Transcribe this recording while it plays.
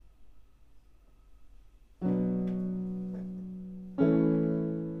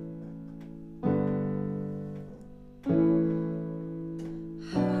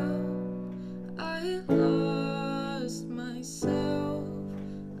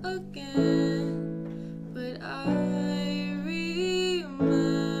again, but I remember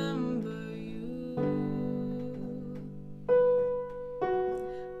you.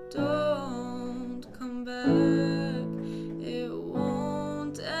 Don't come back, it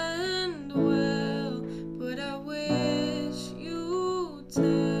won't end well, but I wish you'd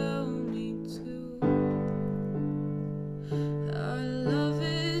tell me to. Our love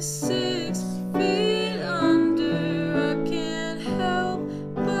is 6 feet under. I can't help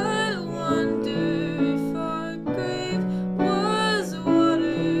but wonder if our grave was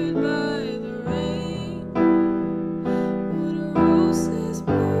watered by the rain. Would roses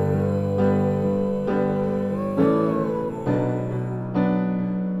bloom?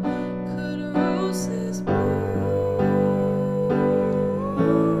 Could roses bloom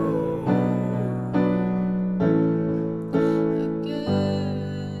again?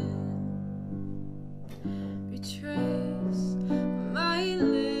 Retrace my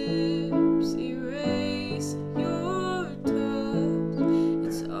lips, erase your touch.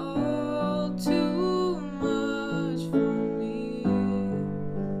 It's all too much for me.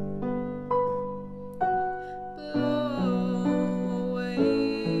 Blow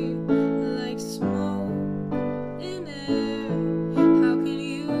away like smoke in air. How can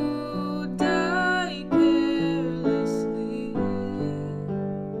you die carelessly?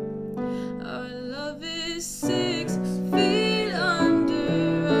 Our love is 6 feet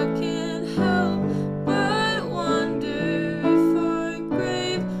under. I can't help but wonder if our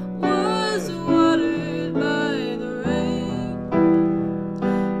grave was watered by the rain.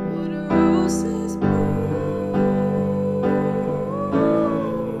 Would roses bloom?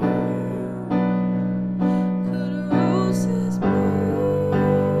 Could roses bloom?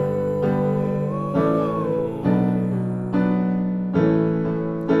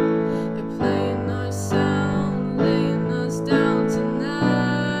 They're playing our sound, laying us down tonight.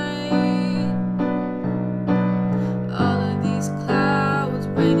 All of these clouds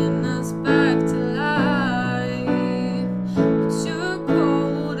bringing us back to life. But you're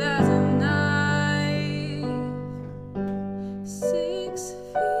cold as a knife. 6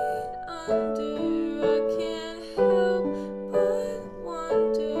 feet under. I can't help but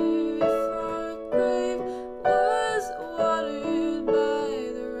wonder if our grave was watered by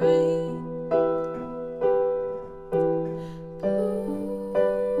the rain.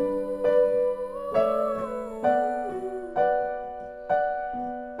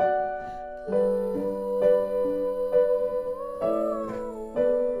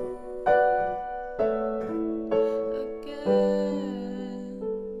 Again,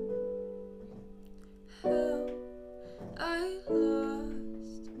 how I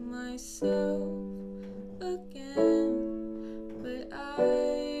lost myself.